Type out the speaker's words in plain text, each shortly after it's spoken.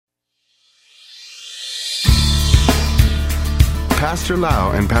Pastor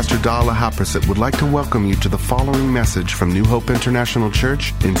Lau and Pastor Dala Haprasit would like to welcome you to the following message from New Hope International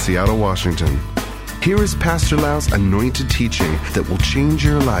Church in Seattle, Washington. Here is Pastor Lau's anointed teaching that will change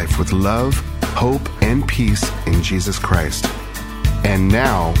your life with love, hope, and peace in Jesus Christ. And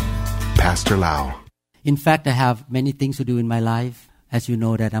now, Pastor Lau. In fact, I have many things to do in my life. As you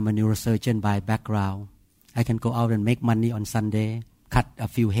know that I'm a neurosurgeon by background. I can go out and make money on Sunday, cut a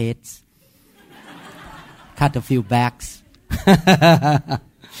few heads, cut a few backs.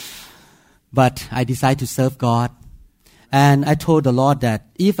 But I decided to serve God. And I told the Lord that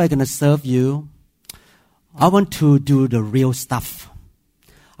if I'm going to serve you, I want to do the real stuff.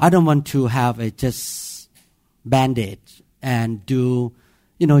 I don't want to have a just band-aid and do,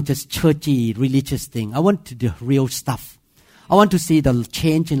 just churchy, religious thing. I want to do real stuff. I want to see the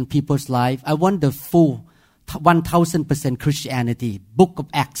change in people's life. I want the full 1,000% Christianity, Book of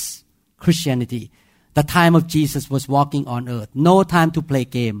Acts Christianity. The time of Jesus was walking on earth. No time to play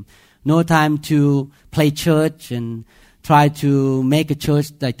game. No time to play church and try to make a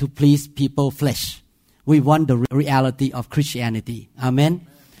church like to please people flesh. We want the reality of Christianity. Amen?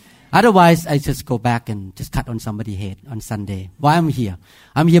 Otherwise, I just go back and just cut on somebody's head on Sunday. Why I'm here?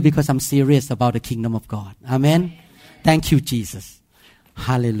 I'm here because I'm serious about the kingdom of God. Amen? Thank you, Jesus.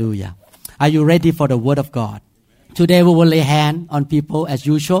 Hallelujah. Are you ready for the word of God? Today we will lay hand on people as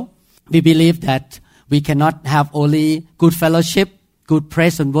usual. We believe that we cannot have only good fellowship, good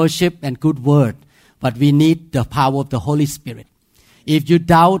praise and worship, and good word, but we need the power of the Holy Spirit. If you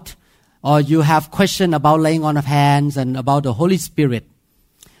doubt or you have question about laying on of hands and about the Holy Spirit,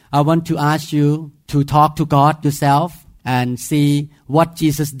 I want to ask you to talk to God yourself and see what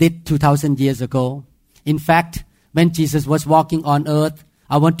Jesus did 2,000 years ago. In fact, when Jesus was walking on earth,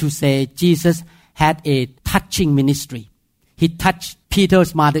 I want to say Jesus had a touching ministry. He touched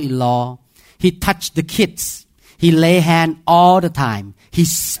Peter's mother-in-law. He touched the kids. He lay hand all the time. He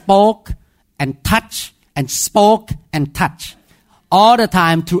spoke and touched and spoke and touched all the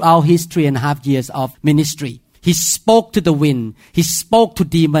time throughout his 3.5 years of ministry. He spoke to the wind. He spoke to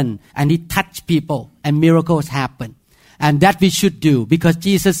demons, and he touched people, and miracles happened. And that we should do, because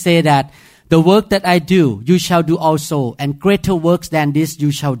Jesus said that the work that I do, you shall do also, and greater works than this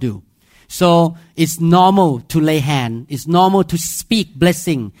you shall do. So it's normal to lay hand. It's normal to speak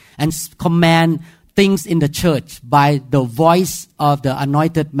blessing and command things in the church by the voice of the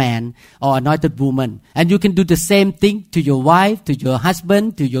anointed man or anointed woman. And you can do the same thing to your wife, to your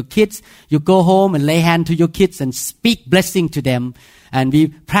husband, to your kids. You go home and lay hand to your kids and speak blessing to them. And we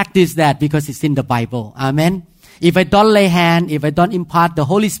practice that because it's in the Bible. Amen. If I don't lay hand, if I don't impart the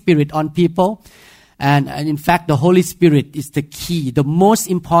Holy Spirit on people, and in fact, the Holy Spirit is the key, the most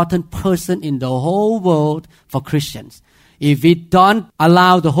important person in the whole world for Christians. If we don't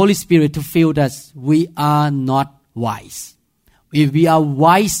allow the Holy Spirit to fill us, we are not wise. If we are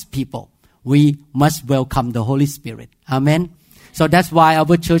wise people, we must welcome the Holy Spirit. Amen. So that's why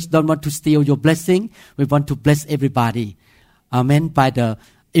our church don't want to steal your blessing. We want to bless everybody. Amen. By the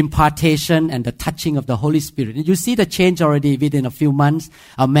impartation and the touching of the Holy Spirit. And you see the change already within a few months.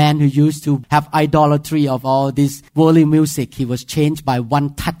 A man who used to have idolatry of all this worldly music, he was changed by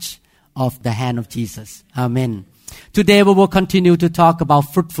one touch of the hand of Jesus. Amen. Today we will continue to talk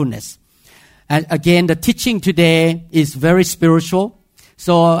about fruitfulness. And again, the teaching today is very spiritual.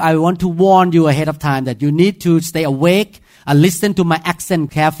 So I want to warn you ahead of time that you need to stay awake and listen to my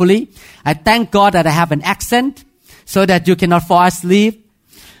accent carefully. I thank God that I have an accent so that you cannot fall asleep.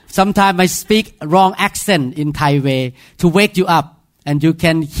 Sometimes I speak wrong accent in Thai way to wake you up and you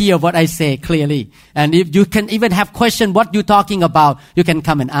can hear what I say clearly. And if you can even have question what you're talking about, you can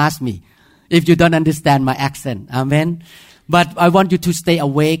come and ask me if you don't understand my accent. Amen. But I want you to stay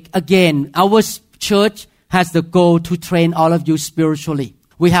awake. Again, our church has the goal to train all of you spiritually.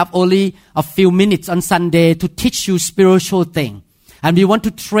 We have only a few minutes on Sunday to teach you spiritual things. And we want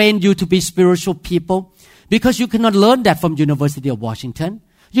to train you to be spiritual people because you cannot learn that from University of Washington.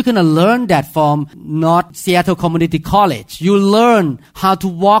 You cannot learn that from North Seattle Community College. You learn how to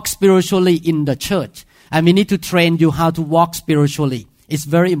walk spiritually in the church. And we need to train you how to walk spiritually. It's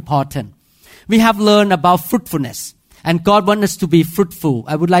very important. We have learned about fruitfulness. And God wants us to be fruitful.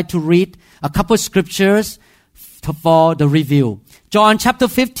 I would like to read a couple of scriptures for the review. John chapter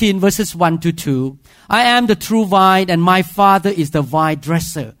 15 verses 1-2. I am the true vine and my Father is the vine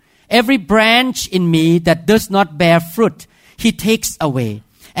dresser. Every branch in me that does not bear fruit, He takes away.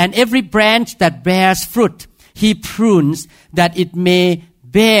 And every branch that bears fruit, He prunes that it may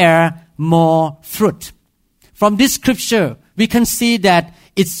bear more fruit. From this scripture, we can see that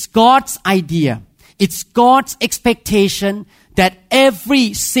it's God's idea. It's God's expectation that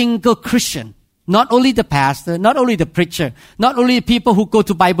every single Christian Not only the pastor, not only the preacher, not only the people who go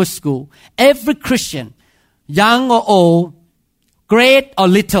to Bible school. Every Christian, young or old, great or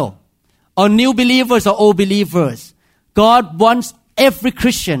little, or new believers or old believers, God wants every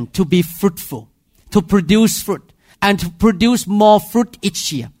Christian to be fruitful, to produce fruit, and to produce more fruit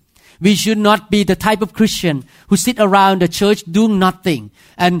each year. We should not be the type of Christian who sit around the church doing nothing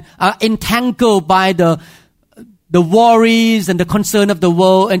and are entangled by the worries and the concern of the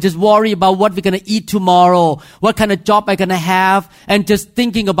world and just worry about what we're going to eat tomorrow, what kind of job I'm going to have, and just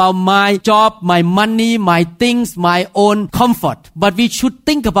thinking about my job, my money, my things, my own comfort. But we should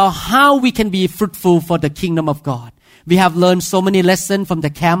think about how we can be fruitful for the kingdom of God. We have learned so many lessons from the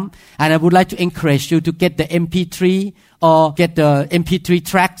camp, and I would like to encourage you to get the MP3 or get the MP3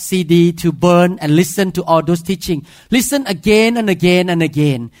 track CD to burn and listen to all those teachings. Listen again and again and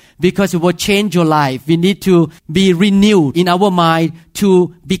again, because it will change your life. We need to be renewed in our mind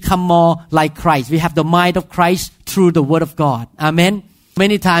to become more like Christ. We have the mind of Christ through the Word of God. Amen.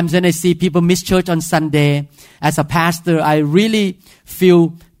 Many times when I see people miss church on Sunday, as a pastor, I really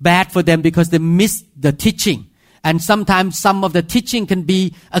feel bad for them because they miss the teaching. And sometimes some of the teaching can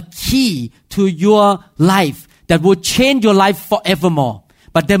be a key to your life that will change your life forevermore.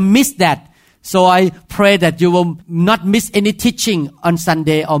 But they miss that. So I pray that you will not miss any teaching on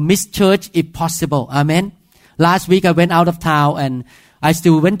Sunday or miss church if possible. Amen. Last week I went out of town and I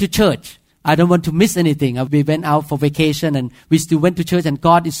still went to church. I don't want to miss anything. We went out for vacation and we still went to church, and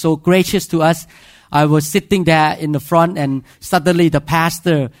God is so gracious to us. I was sitting there in the front and suddenly the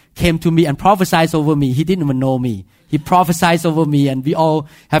pastor came to me and prophesied over me. He didn't even know me. He prophesied over me and we all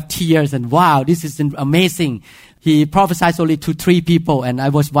have tears and wow, this is amazing. He prophesied only to 3 people and I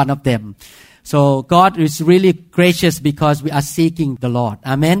was one of them. So God is really gracious because we are seeking the Lord.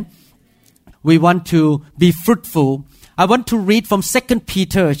 Amen. We want to be fruitful. I want to read from 2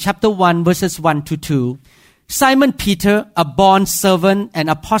 Peter chapter 1 verses 1 to 2. Simon Peter, a bond servant and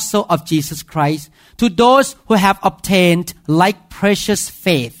apostle of Jesus Christ, to those who have obtained like precious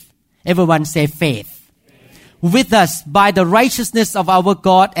faith. Everyone say faith. With us by the righteousness of our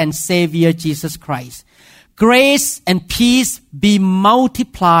God and Savior Jesus Christ. Grace and peace be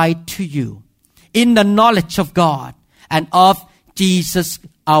multiplied to you in the knowledge of God and of Jesus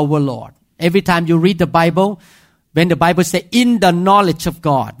our Lord. Every time you read the Bible, when the Bible says in the knowledge of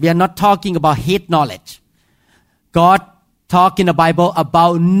God, we are not talking about head knowledge. God talk in the Bible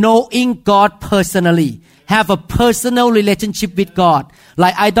about knowing God personally. Have a personal relationship with God.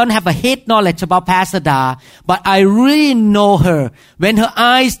 Like I don't have a head knowledge about Pastor Da, but I really know her. When her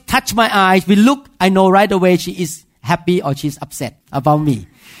eyes touch my eyes, we look, I know right away she is happy or she's upset about me.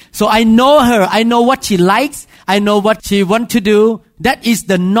 So I know her. I know what she likes. I know what she wants to do. That is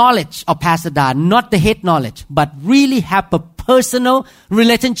the knowledge of Pastor Da, not the head knowledge, but really have a personal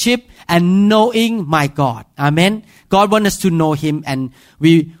relationship and knowing my God. Amen. God wants us to know Him and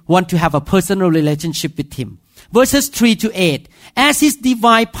we want to have a personal relationship with Him. Verses 3 to 8. As His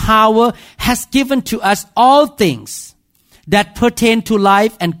divine power has given to us all things that pertain to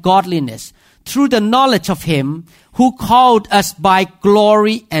life and godliness through the knowledge of Him who called us by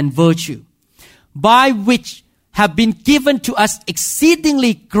glory and virtue, by which have been given to us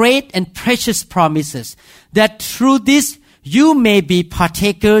exceedingly great and precious promises, that through this you may be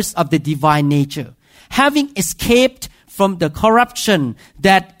partakers of the divine nature, having escaped from the corruption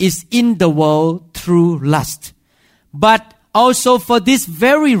that is in the world through lust. But also for this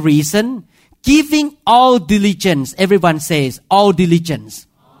very reason, giving all diligence, everyone says all diligence.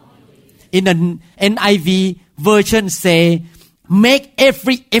 In the NIV version say, make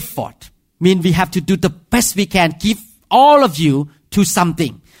every effort. Mean we have to do the best we can. Give all of you to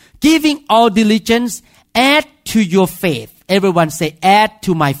something. Giving all diligence, add to your faith. Everyone say, add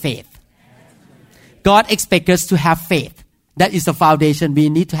to my faith. God expects us to have faith. That is the foundation. We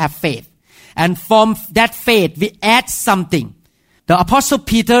need to have faith. And from that faith, we add something. The Apostle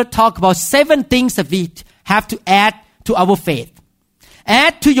Peter talked about 7 things that we have to add to our faith.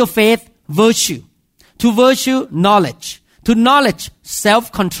 Add to your faith virtue. To virtue, knowledge. To knowledge,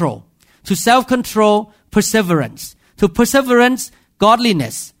 self-control. To self-control, perseverance. To perseverance,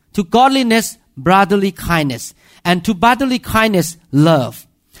 godliness. To godliness, brotherly kindness. And to brotherly kindness, love.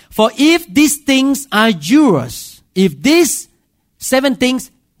 For if these things are yours, if these 7 things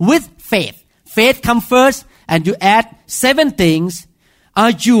with faith, faith comes first, and you add 7 things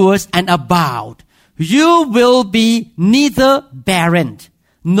are yours and abound, you will be neither barren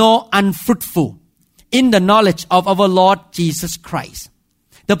nor unfruitful in the knowledge of our Lord Jesus Christ.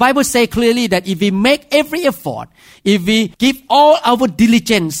 The Bible says clearly that if we make every effort, if we give all our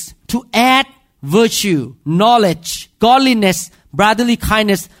diligence to add virtue, knowledge, godliness, brotherly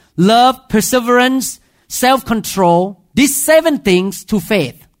kindness, love, perseverance, self-control, these 7 things to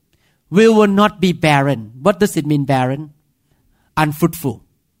faith, we will not be barren. What does it mean, barren? Unfruitful.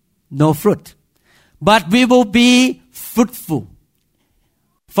 No fruit. But we will be fruitful.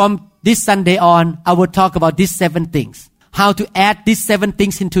 From this Sunday on, I will talk about these 7 things. How to add these 7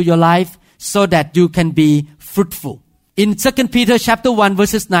 things into your life so that you can be fruitful. In 2 Peter chapter 1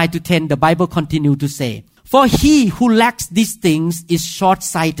 verses 9 to 10, the Bible continues to say, "For he who lacks these things is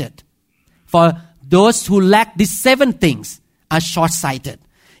short-sighted." For those who lack these 7 things are short-sighted,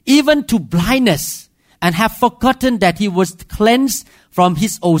 even to blindness, and have forgotten that he was cleansed from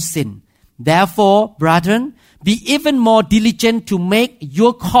his old sin. Therefore, brethren, be even more diligent to make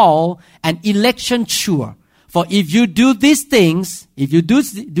your call and election sure. For if you do these things, if you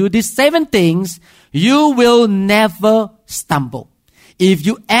do these 7 things, you will never stumble. If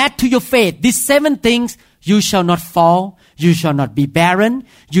you add to your faith these 7 things, you shall not fall, you shall not be barren,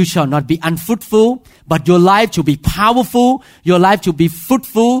 you shall not be unfruitful, but your life shall be powerful, your life shall be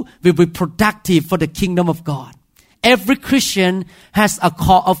fruitful, will be productive for the kingdom of God. Every Christian has a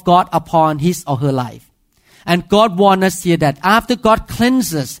call of God upon his or her life. And God wants us here that after God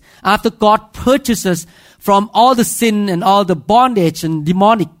cleanses, after God purchases from all the sin and all the bondage and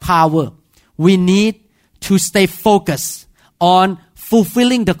demonic power, we need to stay focused on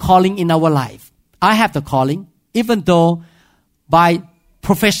fulfilling the calling in our life. I have the calling, even though by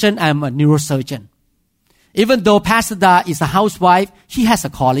profession I'm a neurosurgeon. Even though Pastor Da is a housewife, she has a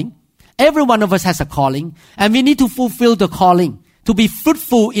calling. Every one of us has a calling, and we need to fulfill the calling, to be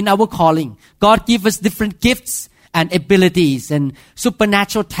fruitful in our calling. God gives us different gifts and abilities and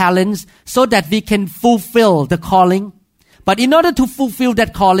supernatural talents so that we can fulfill the calling. But in order to fulfill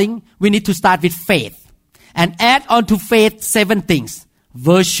that calling, we need to start with faith and add on to faith 7 things: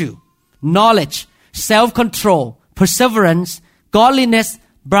 virtue, knowledge, self-control, perseverance, godliness,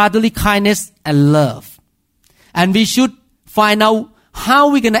 brotherly kindness, and love. And we should find out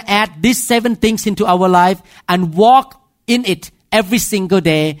how we're going to add these 7 things into our life and walk in it every single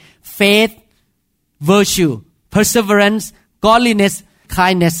day. Faith, virtue, perseverance, godliness,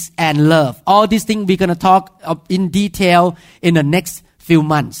 kindness, and love. All these things we're going to talk in detail in the next few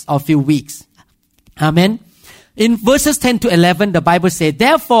months or few weeks. Amen. In verses 10 to 11, the Bible says,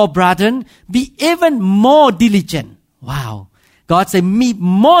 "Therefore, brethren, be even more diligent." Wow. God said, "Be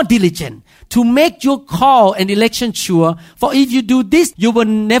more diligent to make your call and election sure. For if you do this, you will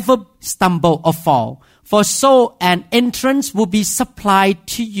never stumble or fall. For so an entrance will be supplied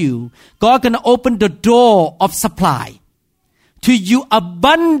to you." God gonna open the door of supply to you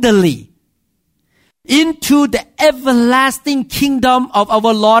abundantly into the everlasting kingdom of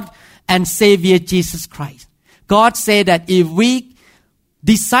our Lord and Savior Jesus Christ. God said that if we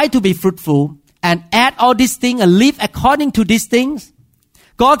decide to be fruitful and add all these things and live according to these things,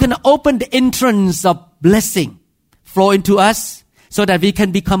 God can open the entrance of blessing flow into us so that we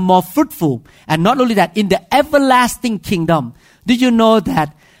can become more fruitful. And not only that, in the everlasting kingdom. Do you know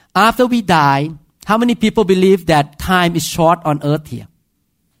that after we die, how many people believe that time is short on earth here?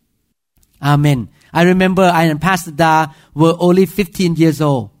 Amen. I remember I and Pastor Da were only 15 years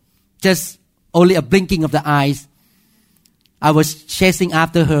old. Just only a blinking of the eyes. I was chasing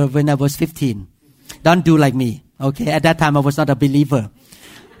after her when I was 15. Don't do like me. Okay, at that time I was not a believer.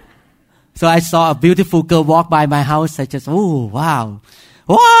 So I saw a beautiful girl walk by my house. I just, oh, wow.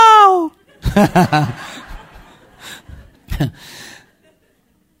 Wow!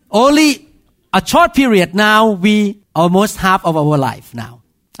 Only a short period now, we almost half of our life now.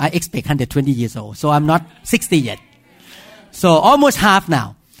 I expect 120 years old. So I'm not 60 yet. So almost half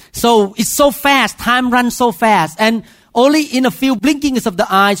now. So it's so fast. Time runs so fast. And only in a few blinkings of the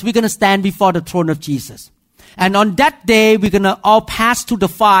eyes, we're going to stand before the throne of Jesus. And on that day, we're going to all pass through the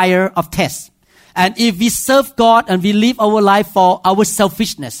fire of tests. And if we serve God and we live our life for our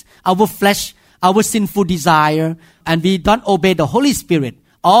selfishness, our flesh, our sinful desire, and we don't obey the Holy Spirit,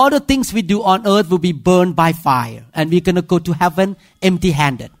 all the things we do on earth will be burned by fire. And we're going to go to heaven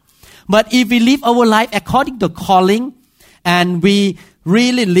empty-handed. But if we live our life according to calling, and we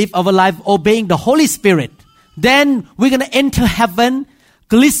really live our life obeying the Holy Spirit, then we're going to enter heaven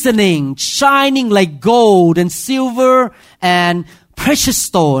glistening, shining like gold and silver and precious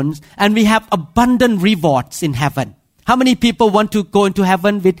stones, and we have abundant rewards in heaven. How many people want to go into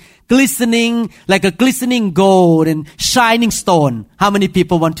heaven with glistening, like a glistening gold and shining stone? How many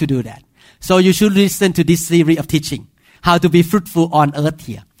people want to do that? So you should listen to this series of teaching, how to be fruitful on earth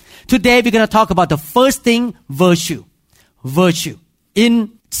here. Today we're going to talk about the first thing, virtue. Virtue.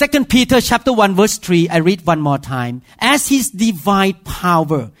 In 2 Peter chapter 1 verse 3, I read one more time. "As His divine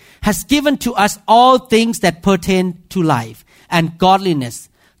power has given to us all things that pertain to life and godliness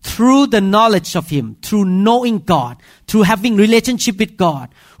through the knowledge of Him, through knowing God, through having relationship with God,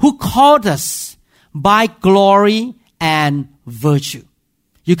 who called us by glory and virtue.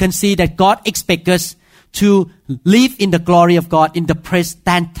 You can see that God expects us to live in the glory of God, in the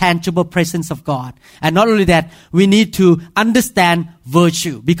tangible presence of God. And not only that, we need to understand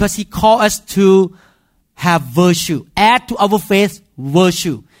virtue, because He called us to have virtue. Add to our faith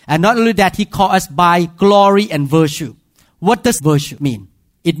virtue. And not only that, He called us by glory and virtue. What does virtue mean?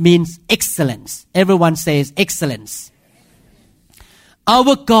 It means excellence. Everyone says excellence.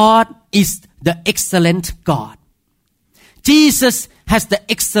 Our God is the excellent God. Jesus has the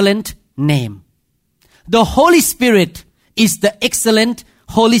excellent name. The Holy Spirit is the excellent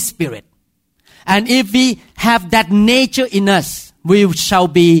Holy Spirit. And if we have that nature in us, we shall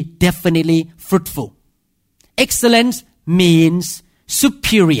be definitely fruitful. Excellence means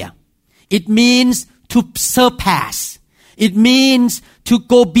superior. It means to surpass. It means to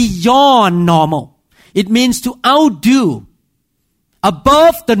go beyond normal. It means to outdo,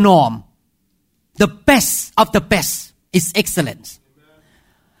 above the norm. The best of the best is excellence.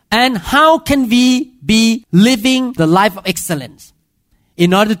 And how can we be living the life of excellence?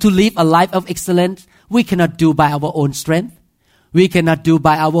 In order to live a life of excellence, we cannot do by our own strength. We cannot do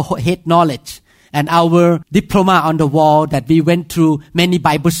by our head knowledge and our diploma on the wall that we went through many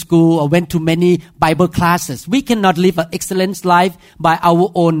Bible school or went to many Bible classes. We cannot live an excellent life by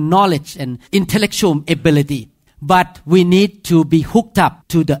our own knowledge and intellectual ability. But we need to be hooked up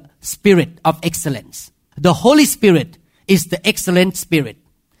to the Spirit of excellence. The Holy Spirit is the excellent Spirit.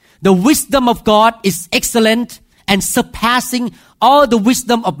 The wisdom of God is excellent and surpassing all the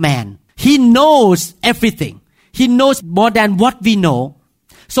wisdom of man. He knows everything. He knows more than what we know.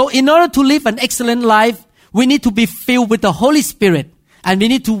 So in order to live an excellent life, we need to be filled with the Holy Spirit. And we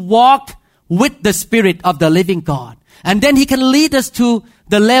need to walk with the Spirit of the living God. And then He can lead us to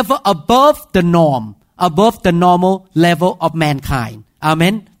the level above the norm, above the normal level of mankind.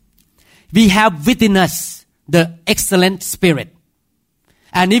 Amen. We have within us the excellent Spirit.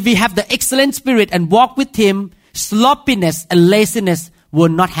 And if we have the excellent Spirit and walk with Him, sloppiness and laziness will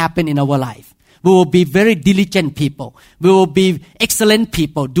not happen in our life. We will be very diligent people. We will be excellent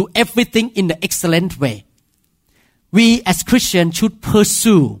people. Do everything in the excellent way. We as Christians should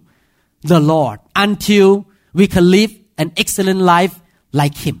pursue the Lord until we can live an excellent life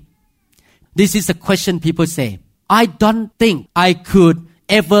like Him. This is a question people say. I don't think I could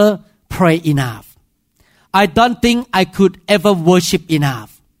ever pray enough. I don't think I could ever worship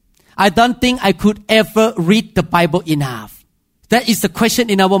enough. I don't think I could ever read the Bible enough. That is the question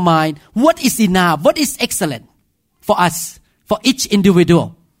in our mind. What is enough? What is excellent for us, for each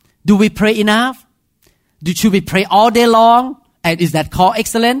individual? Do we pray enough? Should we pray all day long? And is that called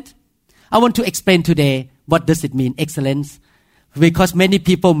excellent? I want to explain today what does it mean, excellence, because many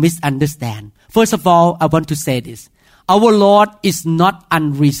people misunderstand. First of all, I want to say this. Our Lord is not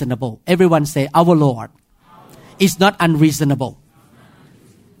unreasonable. Everyone say, our Lord is not unreasonable.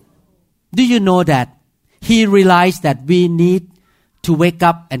 Do you know that He realized that we need to wake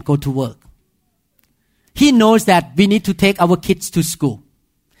up and go to work? He knows that we need to take our kids to school.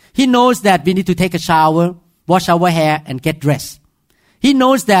 He knows that we need to take a shower, wash our hair, and get dressed. He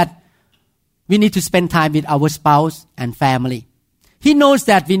knows that we need to spend time with our spouse and family. He knows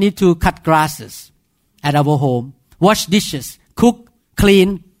that we need to cut grasses at our home, wash dishes, cook,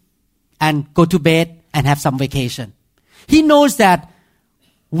 clean, and go to bed and have some vacation. He knows that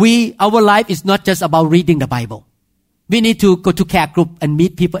our life is not just about reading the Bible. We need to go to care group and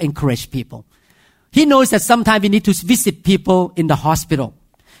meet people, encourage people. He knows that sometimes we need to visit people in the hospital.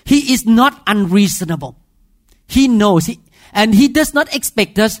 He is not unreasonable. He knows. And He does not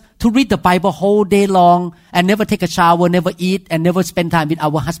expect us to read the Bible whole day long and never take a shower, never eat, and never spend time with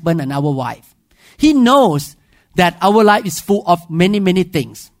our husband and our wife. He knows that our life is full of many, many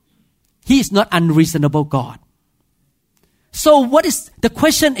things. He is not unreasonable God. So the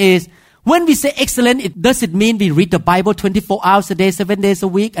question is, when we say excellent, does it mean we read the Bible 24 hours a day, 7 days a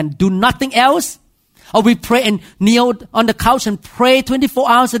week and do nothing else? Or we pray and kneel on the couch and pray 24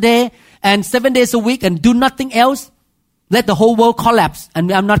 hours a day and 7 days a week and do nothing else? Let the whole world collapse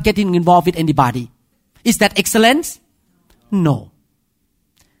and I'm not getting involved with anybody. Is that excellence? No.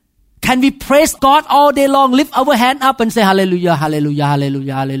 Can we praise God all day long, lift our hand up and say hallelujah, hallelujah,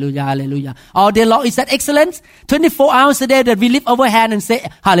 hallelujah, hallelujah, hallelujah all day long? Is that excellence? 24 hours a day that we lift our hand and say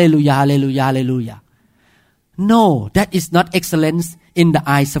hallelujah, hallelujah, hallelujah. No, that is not excellence in the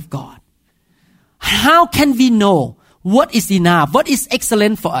eyes of God. How can we know what is enough? What is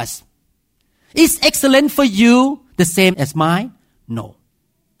excellent for us? Is excellent for you the same as mine? No.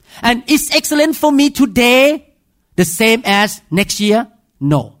 And is excellent for me today the same as next year?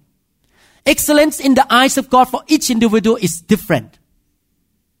 No. Excellence in the eyes of God for each individual is different.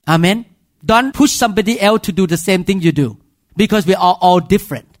 Amen. Don't push somebody else to do the same thing you do, because we are all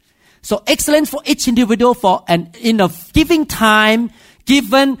different. So excellence for each individual in a given time,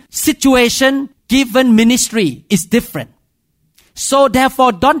 given situation, given ministry is different. So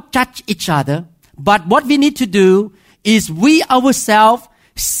therefore, don't judge each other. But what we need to do is we ourselves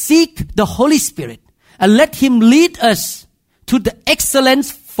seek the Holy Spirit and let Him lead us to the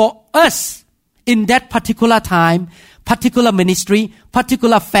excellence for us in that particular time, particular ministry,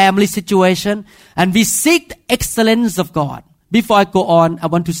 particular family situation. And we seek the excellence of God. Before I go on, I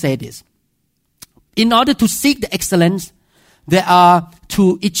want to say this. In order to seek the excellence, there are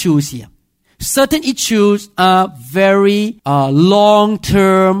two issues here. Certain issues are very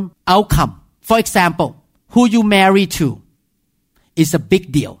long-term outcome. For example, who you marry to is a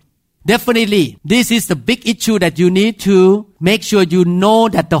big deal. Definitely, this is the big issue that you need to make sure you know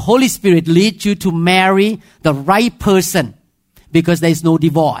that the Holy Spirit leads you to marry the right person, because there is no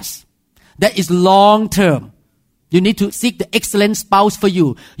divorce. That is long-term. You need to seek the excellent spouse for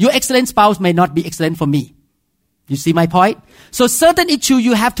you. Your excellent spouse may not be excellent for me. You see my point? So certain issue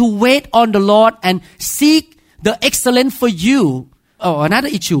you have to wait on the Lord and seek the excellent for you. Oh, another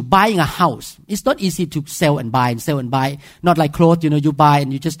issue, buying a house. It's not easy to sell and buy. Not like clothes, you buy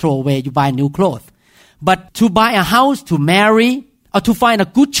and you just throw away, you buy new clothes. But to buy a house, to marry, or to find a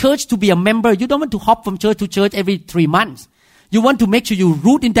good church to be a member, you don't want to hop from church to church every 3 months. You want to make sure you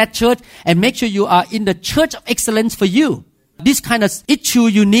root in that church and make sure you are in the church of excellence for you. This kind of issue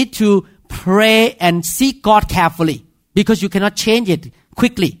you need to pray and seek God carefully, because you cannot change it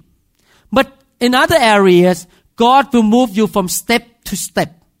quickly. But in other areas, God will move you from step to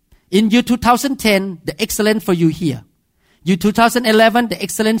step. In year 2010, the excellence for you here. Year 2011, the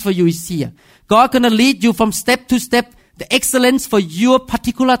excellence for you is here. God gonna lead you from step to step. The excellence for your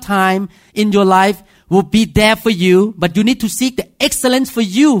particular time in your life will be there for you, but you need to seek the excellence for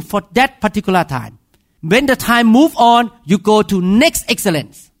you for that particular time. When the time move on, you go to next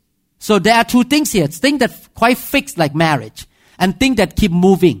excellence. So there are two things here. Things that quite fixed like marriage, and things that keep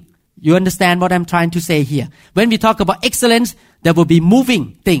moving. You understand what I'm trying to say here? When we talk about excellence, there will be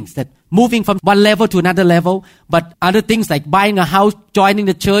moving things, that moving from one level to another level. But other things like buying a house, joining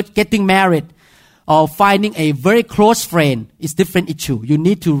the church, getting married, or finding a very close friend is different issue. You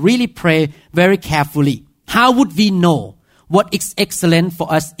need to really pray very carefully. How would we know what is excellent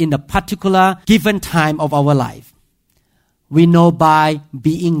for us in a particular given time of our life? We know by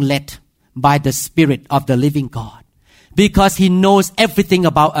being led by the Spirit of the living God, because He knows everything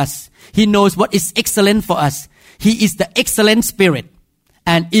about us. He knows what is excellent for us. He is the excellent Spirit.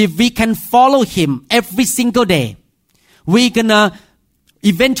 And if we can follow Him every single day, we're gonna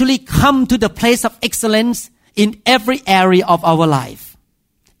eventually come to the place of excellence in every area of our life.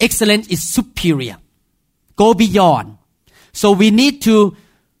 Excellence is superior. Go beyond. So we need to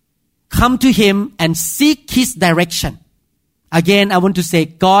come to Him and seek His direction. Again, I want to say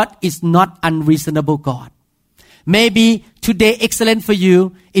God is not unreasonable God. Maybe today excellent for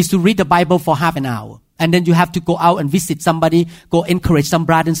you is to read the Bible for half an hour. And then you have to go out and visit somebody, go encourage some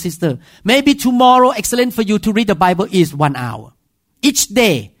brother and sister. Maybe tomorrow excellent for you to read the Bible is 1 hour. Each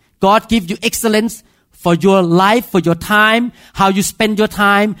day, God gives you excellence for your life, for your time, how you spend your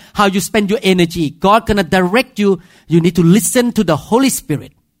time, how you spend your energy. God gonna direct you. You need to listen to the Holy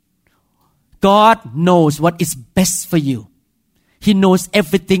Spirit. God knows what is best for you. He knows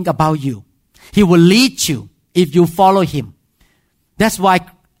everything about you. He will lead you if you follow Him. That's why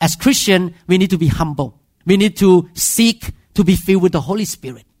as Christians, we need to be humble. We need to seek to be filled with the Holy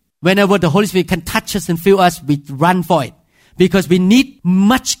Spirit. Whenever the Holy Spirit can touch us and fill us, we run for it. Because we need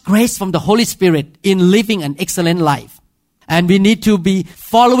much grace from the Holy Spirit in living an excellent life. And we need to be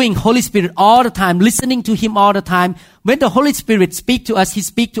following Holy Spirit all the time, listening to Him all the time. When the Holy Spirit speaks to us, He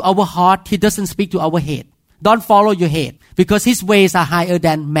speaks to our heart. He doesn't speak to our head. Don't follow your head, because His ways are higher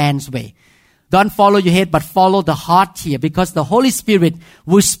than man's way. Don't follow your head, but follow the heart here, because the Holy Spirit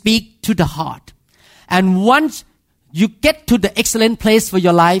will speak to the heart. And once you get to the excellent place for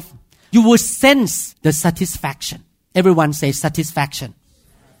your life, you will sense the satisfaction. Everyone say satisfaction.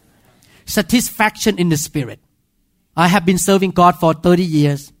 Satisfaction in the Spirit. I have been serving God for 30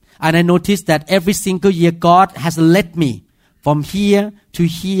 years, and I noticed that every single year God has led me from here to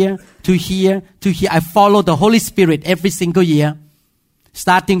here to here to here. I follow the Holy Spirit every single year,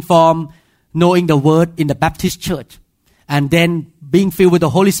 starting from knowing the Word in the Baptist church, and then being filled with the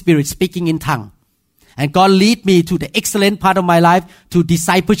Holy Spirit, speaking in tongue. And God lead me to the excellent part of my life, to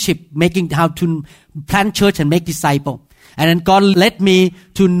discipleship, making how to plant church and make disciple. And then God led me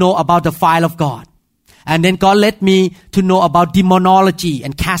to know about the fire of God. And then God led me to know about demonology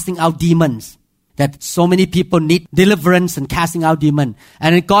and casting out demons. That so many people need deliverance and casting out demons.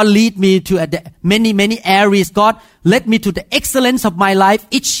 And then God led me to many areas. God led me to the excellence of my life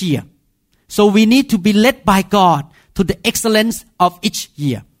each year. So we need to be led by God to the excellence of each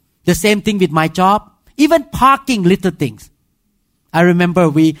year. The same thing with my job. Even parking little things. I remember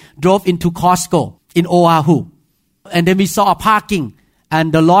we drove into Costco in Oahu. And then we saw a parking.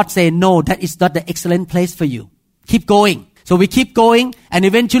 And the Lord said, no, that is not the excellent place for you. Keep going. So we keep going. And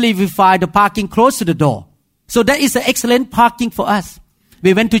eventually we find the parking close to the door. So that is an excellent parking for us.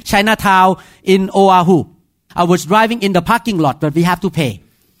 We went to Chinatown in Oahu. I was driving in the parking lot, but we have to pay.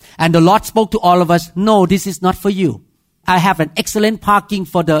 And the Lord spoke to all of us, no, this is not for you. I have an excellent parking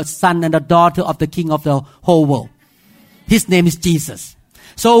for the son and the daughter of the King of the whole world. His name is Jesus.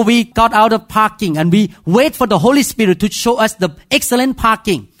 So we got out of parking and we wait for the Holy Spirit to show us the excellent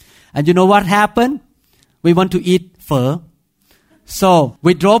parking. And you know what happened? We want to eat pho. So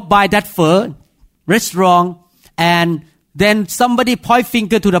we drove by that pho restaurant and then somebody point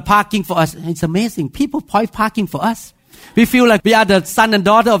finger to the parking for us. It's amazing. People point parking for us. We feel like we are the son and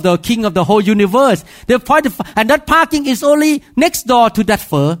daughter of the King of the whole universe. They point, and that parking is only next door to that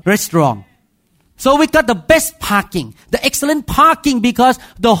pho restaurant. So we got the best parking, the excellent parking because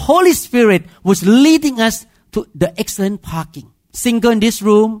the Holy Spirit was leading us to the excellent parking. Single in this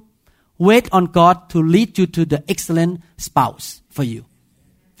room, wait on God to lead you to the excellent spouse for you.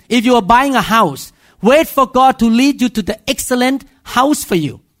 If you are buying a house, wait for God to lead you to the excellent house for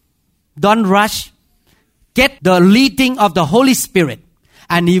you. Don't rush. Get the leading of the Holy Spirit.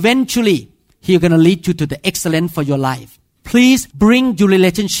 And eventually, He's going to lead you to the excellent for your life. Please bring your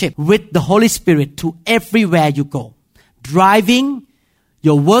relationship with the Holy Spirit to everywhere you go. Driving,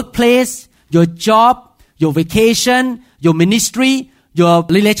 your workplace, your job, your vacation, your ministry, your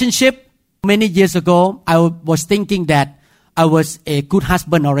relationship. Many years ago, I was thinking that I was a good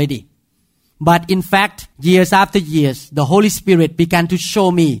husband already. But in fact, years after years, the Holy Spirit began to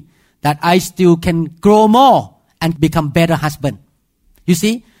show me that I still can grow more and become better husband. You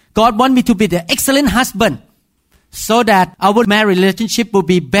see, God wants me to be the excellent husband so that our marriage relationship will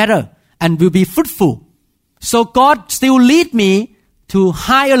be better and will be fruitful. So God still lead me to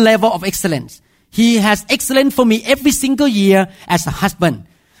higher level of excellence. He has excellence for me every single year as a husband.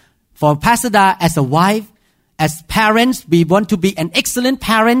 For Pastor Da, as a wife, as parents, we want to be an excellent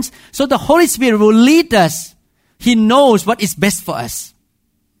parents. So the Holy Spirit will lead us. He knows what is best for us.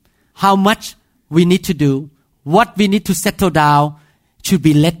 How much we need to do, what we need to settle down should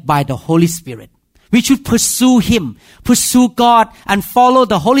be led by the Holy Spirit. We should pursue Him, pursue God, and follow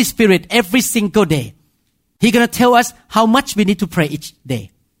the Holy Spirit every single day. He's going to tell us how much we need to pray each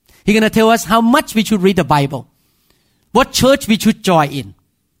day. He's going to tell us how much we should read the Bible, what church we should join in,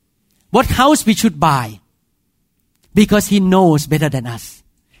 what house we should buy. Because He knows better than us.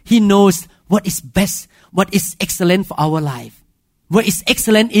 He knows what is best, what is excellent for our life, what is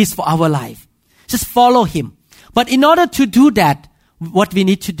excellent is for our life. Just follow Him. But in order to do that, what we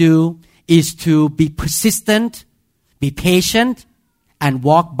need to do is to be persistent, be patient, and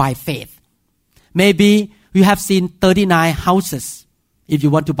walk by faith. Maybe you have seen 39 houses if you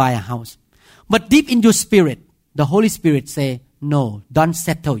want to buy a house. But deep in your spirit, the Holy Spirit say, no, don't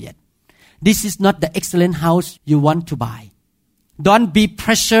settle yet. This is not the excellent house you want to buy. Don't be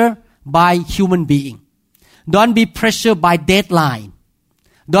pressured by human being. Don't be pressured by deadline.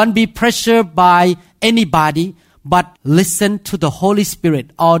 Don't be pressured by anybody, but listen to the Holy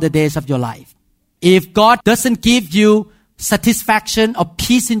Spirit all the days of your life. If God doesn't give you satisfaction or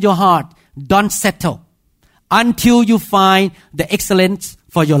peace in your heart, don't settle until you find the excellence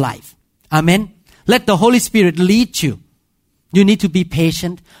for your life. Amen. Let the Holy Spirit lead you. You need to be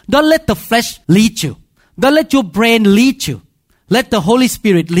patient. Don't let the flesh lead you. Don't let your brain lead you. Let the Holy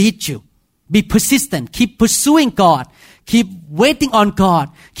Spirit lead you. Be persistent. Keep pursuing God. Keep waiting on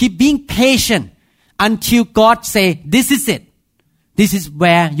God. Keep being patient until God say, this is it. This is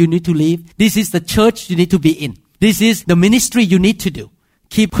where you need to live. This is the church you need to be in. This is the ministry you need to do.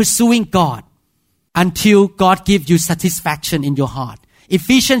 Keep pursuing God until God gives you satisfaction in your heart.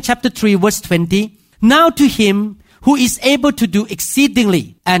 Ephesians chapter 3 verse 20. Now to Him who is able to do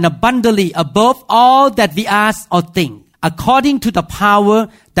exceedingly and abundantly above all that we ask or think, according to the power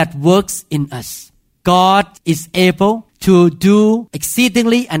that works in us. God is able to do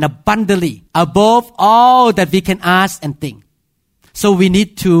exceedingly and abundantly above all that we can ask and think. So we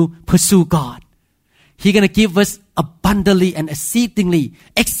need to pursue God. He's going to give us abundantly and exceedingly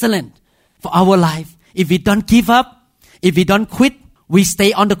excellent for our life. If we don't give up, if we don't quit, we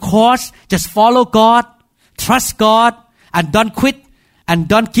stay on the course, just follow God, trust God, and don't quit and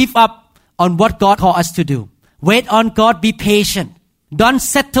don't give up on what God called us to do. Wait on God, be patient. Don't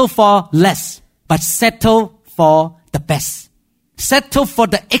settle for less, but settle for the best. Settle for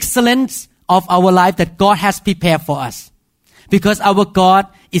the excellence of our life that God has prepared for us. Because our God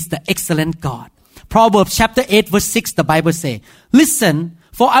is the excellent God. Proverbs chapter 8 verse 6, the Bible says, listen,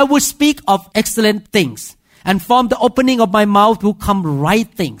 for I will speak of excellent things, and from the opening of my mouth will come right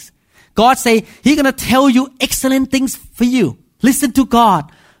things. God say, He's going to tell you excellent things for you. Listen to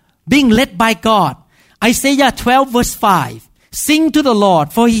God, being led by God. Isaiah 12 verse 5, sing to the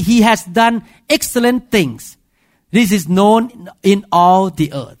Lord, for He has done excellent things. This is known in all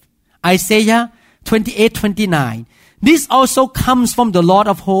the earth. Isaiah 28:29, this also comes from the Lord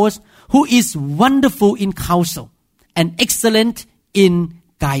of hosts, who is wonderful in counsel and excellent in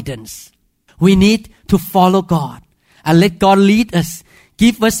guidance. We need to follow God and let God lead us,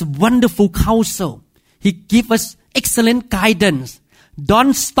 give us wonderful counsel. He give us excellent guidance.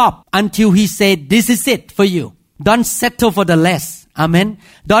 Don't stop until He said, this is it for you. Don't settle for the less. Amen.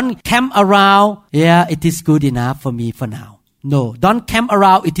 Don't camp around, yeah, it is good enough for me for now. No, don't camp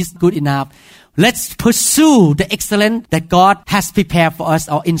around, it is good enough. Let's pursue the excellence that God has prepared for us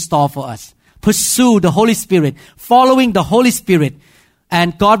or in store for us. Pursue the Holy Spirit, following the Holy Spirit.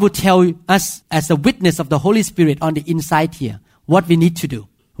 And God will tell us as a witness of the Holy Spirit on the inside here, what we need to do,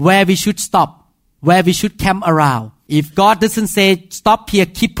 where we should stop, where we should camp around. If God doesn't say, stop here,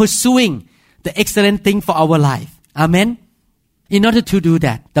 keep pursuing the excellent thing for our life. Amen. In order to do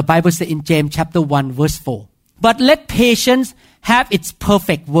that, the Bible says in James chapter 1 verse 4, but let patience have its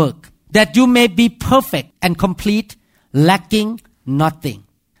perfect work, that you may be perfect and complete, lacking nothing.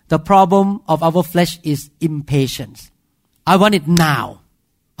 The problem of our flesh is impatience. I want it now.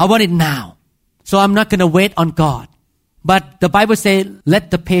 I want it now. So I'm not going to wait on God. But the Bible says,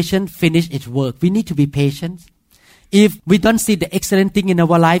 let the patient finish its work. We need to be patient. If we don't see the excellent thing in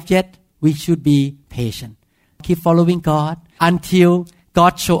our life yet, we should be patient. Keep following God until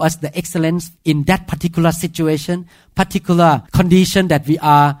God show us the excellence in that particular situation, particular condition that we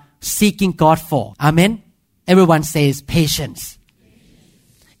are seeking God for. Amen. Everyone says patience.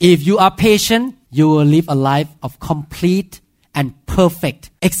 If you are patient, you will live a life of complete and perfect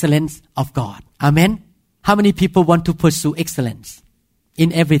excellence of God. Amen. How many people want to pursue excellence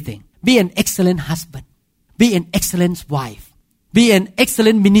in everything? Be an excellent husband. Be an excellent wife. Be an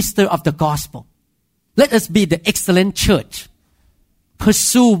excellent minister of the gospel. Let us be the excellent church.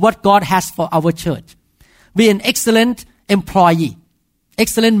 Pursue what God has for our church. Be an excellent employee.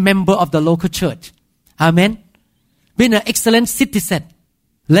 Excellent member of the local church. Amen. Be an excellent citizen.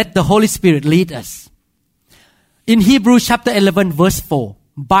 Let the Holy Spirit lead us. In Hebrews chapter 11 verse 4,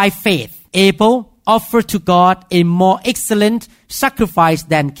 by faith, Abel offered to God a more excellent sacrifice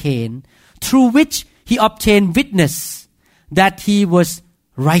than Cain, through which he obtained witness that he was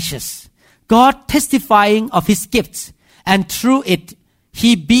righteous, God testifying of his gifts, and through it,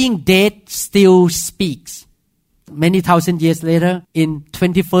 he being dead still speaks. Many thousand years later, in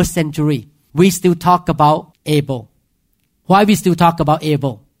 21st century, we still talk about Abel. Why we still talk about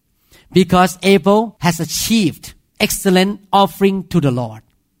Abel? Because Abel has achieved excellent offering to the Lord.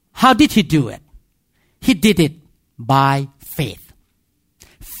 How did he do it? He did it by faith.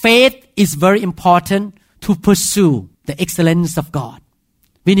 Faith is very important to pursue the excellence of God.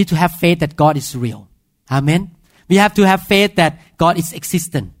 We need to have faith that God is real. Amen. We have to have faith that God is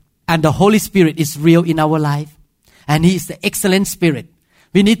existent and the Holy Spirit is real in our life. And He is the excellent Spirit.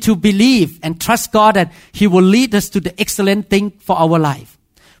 We need to believe and trust God that He will lead us to the excellent thing for our life.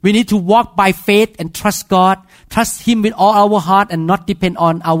 We need to walk by faith and trust God, trust Him with all our heart and not depend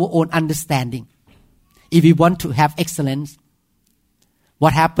on our own understanding. If we want to have excellence,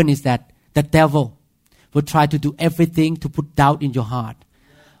 what happens is that the devil will try to do everything to put doubt in your heart.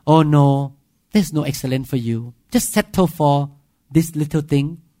 Oh no, there's no excellence for you. Just settle for this little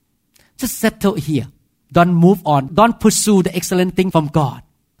thing. Just settle here. Don't move on. Don't pursue the excellent thing from God.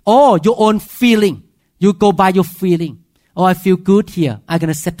 Or your own feeling. You go by your feeling. Oh, I feel good here. I'm going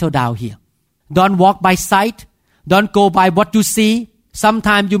to settle down here. Don't walk by sight. Don't go by what you see.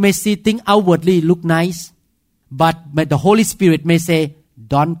 Sometimes you may see things outwardly look nice. But the Holy Spirit may say,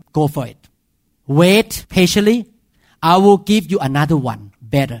 don't go for it. Wait patiently. I will give you another one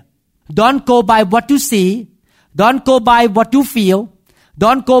better. Don't go by what you see. Don't go by what you feel.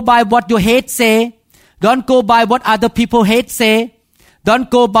 Don't go by what your head say. Don't go by what other people hate say. Don't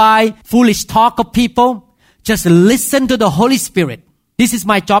go by foolish talk of people. Just listen to the Holy Spirit. This is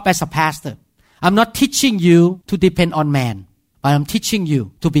my job as a pastor. I'm not teaching you to depend on man, but I'm teaching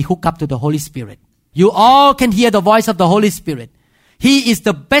you to be hooked up to the Holy Spirit. You all can hear the voice of the Holy Spirit. He is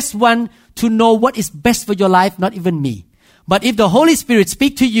the best one to know what is best for your life, not even me. But if the Holy Spirit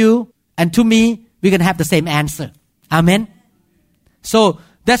speak to you And to me, we can have the same answer. Amen. So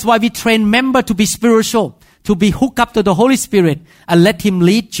that's why we train members to be spiritual, to be hooked up to the Holy Spirit and let Him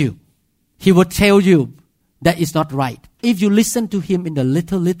lead you. He will tell you that is not right. If you listen to Him in the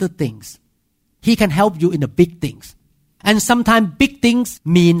little things, He can help you in the big things. And sometimes big things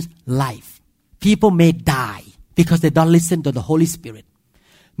means life. People may die because they don't listen to the Holy Spirit.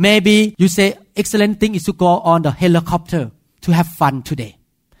 Maybe you say, excellent thing is to go on the helicopter to have fun today.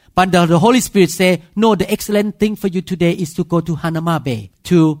 But the Holy Spirit say, no, the excellent thing for you today is to go to Hanama Bay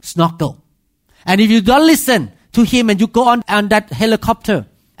to snorkel. And if you don't listen to Him and you go on that helicopter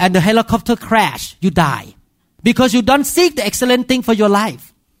and the helicopter crash, you die. Because you don't seek the excellent thing for your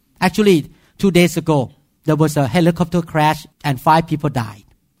life. Actually, 2 days ago, there was a helicopter crash and 5 people died.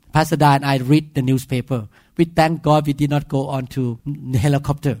 Pastor Da and I read the newspaper. We thank God we did not go on to the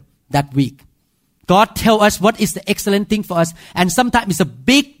helicopter that week. God tells us what is the excellent thing for us, and sometimes it's a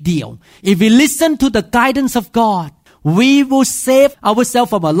big deal. If we listen to the guidance of God, we will save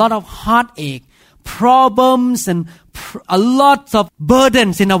ourselves from a lot of heartache, problems, and a lot of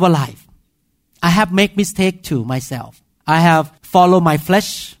burdens in our life. I have made mistake too myself. I have followed my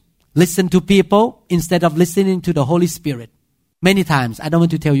flesh, listened to people instead of listening to the Holy Spirit. Many times, I don't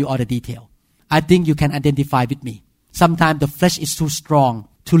want to tell you all the detail. I think you can identify with me. Sometimes the flesh is too strong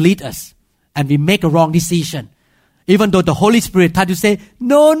to lead us. And we make a wrong decision. Even though the Holy Spirit tries to say,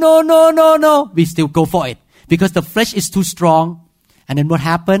 no, we still go for it. Because the flesh is too strong. And then what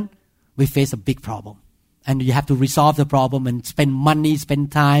happened? We face a big problem. And you have to resolve the problem and spend money,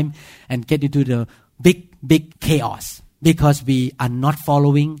 spend time, and get into the big chaos. Because we are not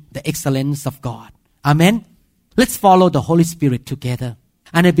following the excellence of God. Amen? Let's follow the Holy Spirit together.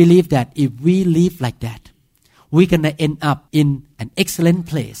 And I believe that if we live like that, we're going to end up in an excellent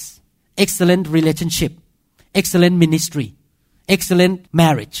place. Excellent relationship, excellent ministry, excellent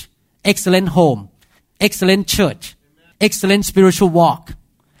marriage, excellent home, excellent church, excellent spiritual walk.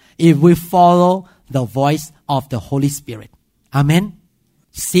 If we follow the voice of the Holy Spirit. Amen.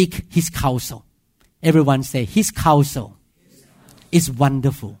 Seek His counsel. Everyone say, His counsel is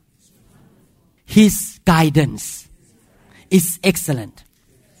wonderful. His guidance is excellent.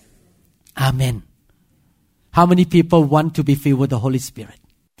 Amen. How many people want to be filled with the Holy Spirit?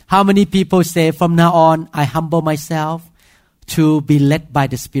 How many people say, from now on, I humble myself to be led by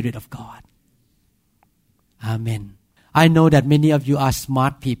the Spirit of God? Amen. I know that many of you are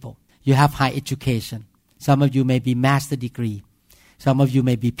smart people. You have high education. Some of you may be master degree. Some of you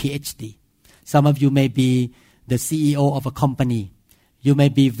may be PhD. Some of you may be the CEO of a company. You may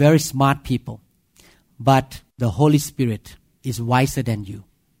be very smart people. But the Holy Spirit is wiser than you.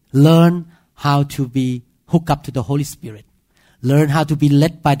 Learn how to be hooked up to the Holy Spirit. Learn how to be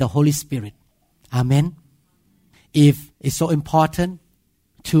led by the Holy Spirit. Amen. If it's so important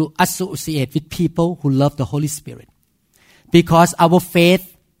to associate with people who love the Holy Spirit. Because our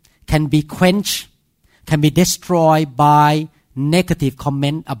faith can be quenched, can be destroyed by negative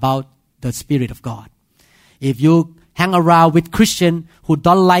comment about the Spirit of God. If you hang around with Christians who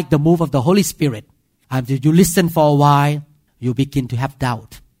don't like the move of the Holy Spirit, and if you listen for a while, you begin to have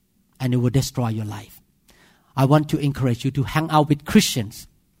doubt, and it will destroy your life. I want to encourage you to hang out with Christians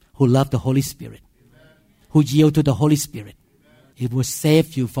who love the Holy Spirit, who yield to the Holy Spirit. It will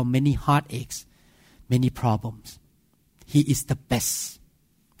save you from many heartaches, many problems. He is the best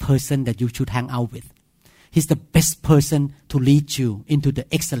person that you should hang out with. He's the best person to lead you into the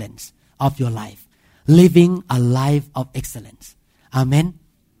excellence of your life, living a life of excellence. Amen.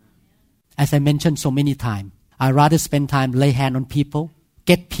 As I mentioned so many times, I'd rather spend time lay hand on people,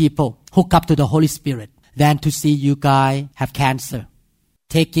 get people hooked up to the Holy Spirit, than to see you guys have cancer,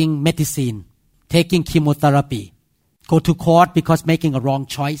 taking medicine, taking chemotherapy, go to court because making a wrong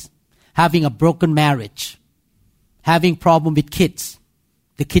choice, having a broken marriage, having problem with kids,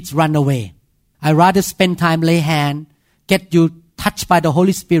 the kids run away. I'd rather spend time lay hand, get you touched by the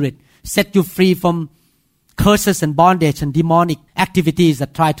Holy Spirit, set you free from curses and bondage and demonic activities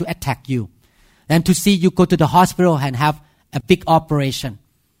that try to attack you, than to see you go to the hospital and have a big operation,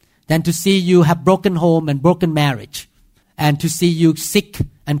 than to see you have broken home and broken marriage, and to see you sick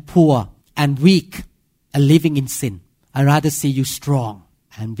and poor and weak and living in sin. I'd rather see you strong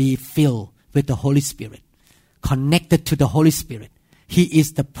and be filled with the Holy Spirit, connected to the Holy Spirit. He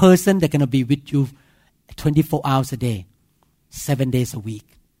is the person that's going to be with you 24 hours a day, 7 days a week.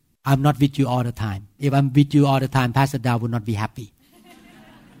 I'm not with you all the time. If I'm with you all the time, Pastor Da would not be happy.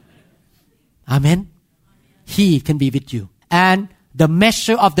 Amen? He can be with you. And the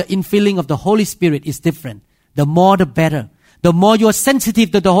measure of the infilling of the Holy Spirit is different. The more, the better. The more you're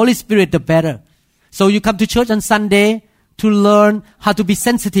sensitive to the Holy Spirit, the better. So you come to church on Sunday, to learn how to be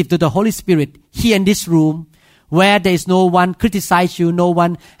sensitive to the Holy Spirit here in this room, where there is no one criticize you, no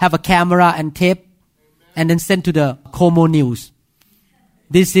one have a camera and tape, and then send to the Como News.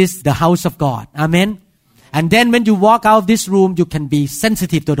 This is the house of God. Amen. And then when you walk out of this room, you can be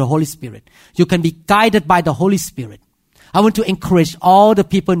sensitive to the Holy Spirit. You can be guided by the Holy Spirit. I want to encourage all the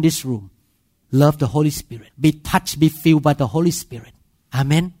people in this room. Love the Holy Spirit. Be touched, be filled by the Holy Spirit.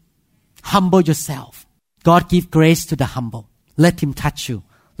 Amen. Humble yourself. God give grace to the humble. Let Him touch you.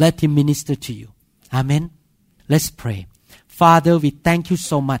 Let Him minister to you. Amen. Let's pray. Father, we thank you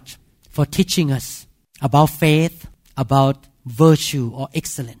so much for teaching us about faith, about virtue or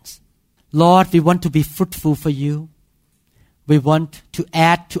excellence. Lord, we want to be fruitful for you. We want to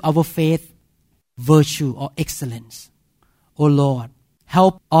add to our faith virtue or excellence. Oh Lord,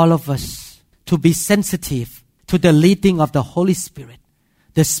 help all of us to be sensitive to the leading of the Holy Spirit,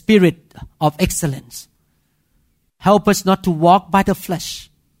 the Spirit of excellence. Help us not to walk by the flesh,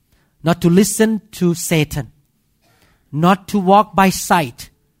 not to listen to Satan, not to walk by sight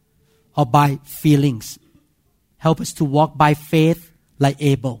or by feelings. Help us to walk by faith like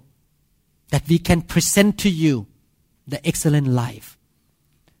Abel, that we can present to you the excellent life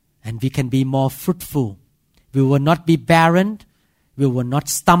and we can be more fruitful. We will not be barren. We will not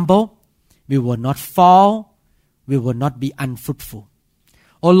stumble. We will not fall. We will not be unfruitful.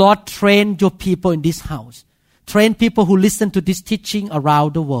 Oh Lord, train your people in this house. Train people who listen to this teaching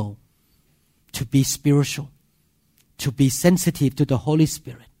around the world to be spiritual, to be sensitive to the Holy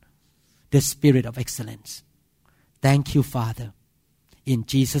Spirit, the Spirit of excellence. Thank you, Father. In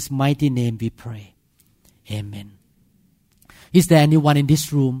Jesus' mighty name we pray. Amen. Is there anyone in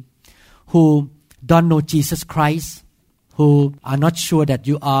this room who don't know Jesus Christ, who are not sure that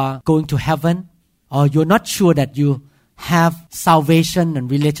you are going to heaven, or you're not sure that you have salvation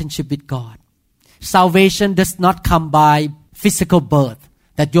and relationship with God? Salvation does not come by physical birth,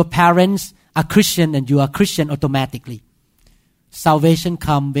 that your parents are Christian and you are Christian automatically. Salvation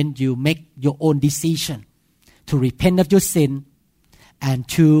comes when you make your own decision to repent of your sin and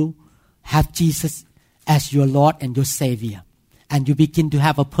to have Jesus as your Lord and your Savior. And you begin to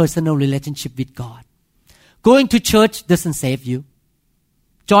have a personal relationship with God. Going to church doesn't save you.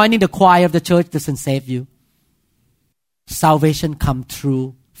 Joining the choir of the church doesn't save you. Salvation comes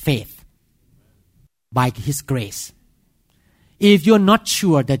through faith, by His grace. If you're not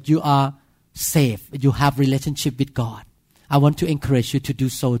sure that you are saved, you have relationship with God, I want to encourage you to do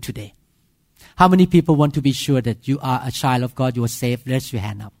so today. How many people want to be sure that you are a child of God, you are saved? Raise your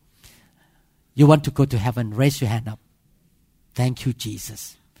hand up. You want to go to heaven? Raise your hand up. Thank you,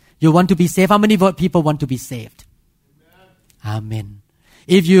 Jesus. You want to be saved? How many people want to be saved? Amen.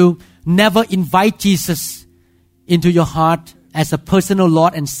 If you never invite Jesus into your heart as a personal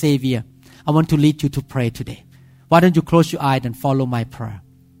Lord and Savior, I want to lead you to pray today. Why don't you close your eyes and follow my prayer?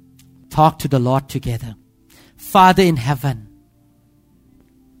 Talk to the Lord together. Father in heaven,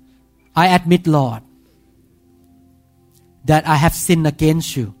 I admit, Lord, that I have sinned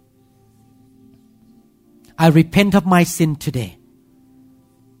against you. I repent of my sin today.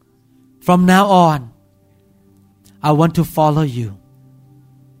 From now on, I want to follow you.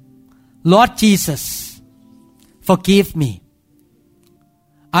 Lord Jesus, forgive me.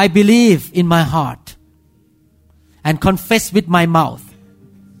 I believe in my heart and confess with my mouth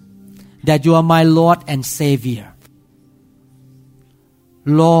that you are my Lord and Savior.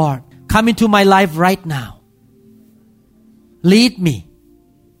 Lord, come into my life right now. Lead me,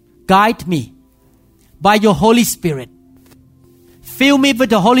 guide me by your Holy Spirit. Fill me with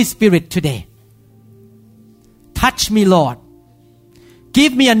the Holy Spirit today. Touch me, Lord.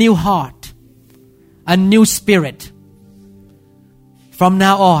 Give me a new heart, a new spirit. From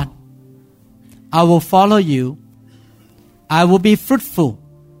now on, I will follow you. I will be fruitful.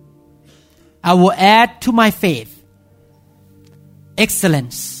 I will add to my faith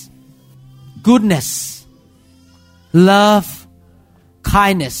excellence, goodness, love,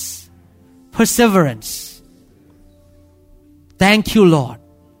 kindness, perseverance. Thank you, Lord.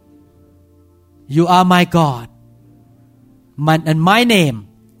 You are my God. And my name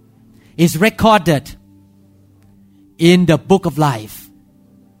is recorded in the book of life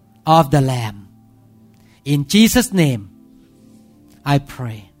of the Lamb. In Jesus' name, I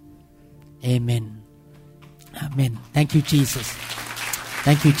pray. Amen. Amen. Thank you, Jesus.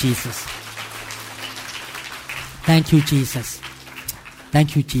 Thank you, Jesus. Thank you, Jesus.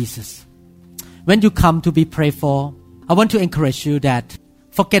 Thank you, Jesus. When you come to be prayed for, I want to encourage you that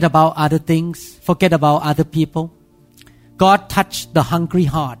forget about other things, forget about other people. God touched the hungry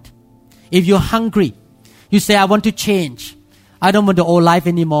heart. If you're hungry, you say, I want to change. I don't want the old life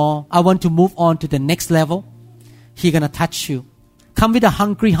anymore. I want to move on to the next level. He's gonna touch you. Come with a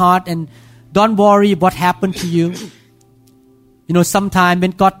hungry heart and don't worry what happened to you. You know, sometimes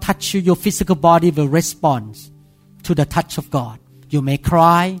when God touches you, your physical body will respond to the touch of God. You may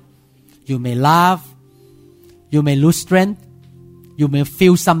cry, you may laugh, you may lose strength, you may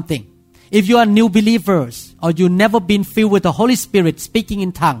feel something. If you are new believers or you never been filled with the Holy Spirit speaking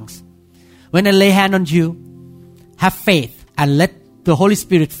in tongues, when I lay hand on you, have faith and let the Holy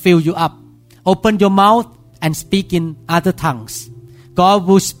Spirit fill you up. Open your mouth and speak in other tongues. God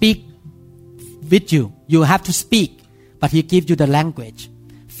will speak with you. You have to speak, but He gives you the language.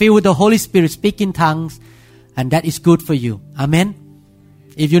 Fill with the Holy Spirit, speak in tongues, and that is good for you. Amen.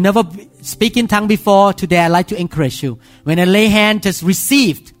 If you never speak in tongue before, today I'd like to encourage you. When I lay hand, just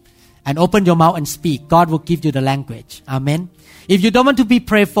receive and open your mouth and speak. God will give you the language. Amen. If you don't want to be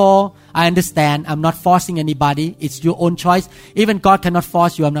prayed for, I understand. I'm not forcing anybody. It's your own choice. Even God cannot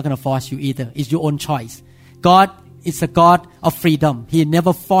force you. I'm not going to force you either. It's your own choice. God is a God of freedom. He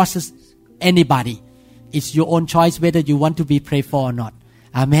never forces anybody. It's your own choice whether you want to be prayed for or not.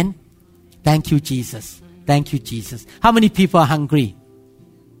 Amen. Thank you, Jesus. Thank you, Jesus. How many people are hungry?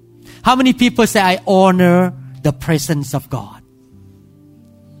 How many people say, I honor the presence of God?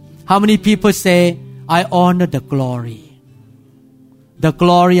 How many people say, I honor the glory? The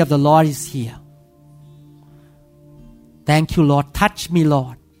glory of the Lord is here. Thank you, Lord. Touch me,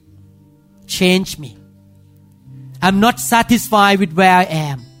 Lord. Change me. I'm not satisfied with where I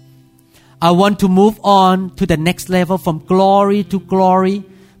am. I want to move on to the next level from glory to glory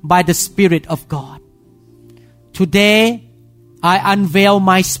by the Spirit of God. Today, I unveil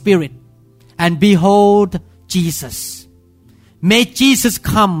my spirit and behold Jesus. May Jesus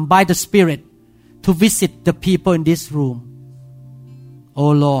come by the Spirit to visit the people in this room.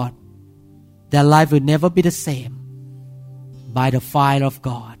 Oh Lord, their life will never be the same by the fire of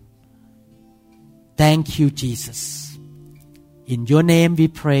God. Thank you, Jesus. In your name we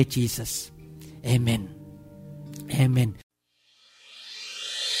pray, Jesus. Amen. Amen.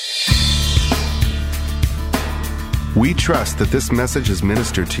 We trust that this message has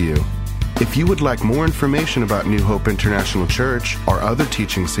ministered to you. If you would like more information about New Hope International Church or other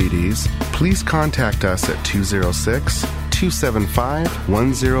teaching CDs, please contact us at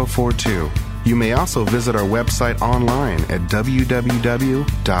 206-275-1042. You may also visit our website online at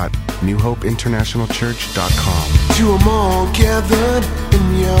www.newhopeinternationalchurch.com. To 'em all gathered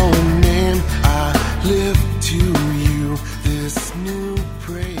in your name, I lift to you this new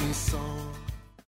praise song.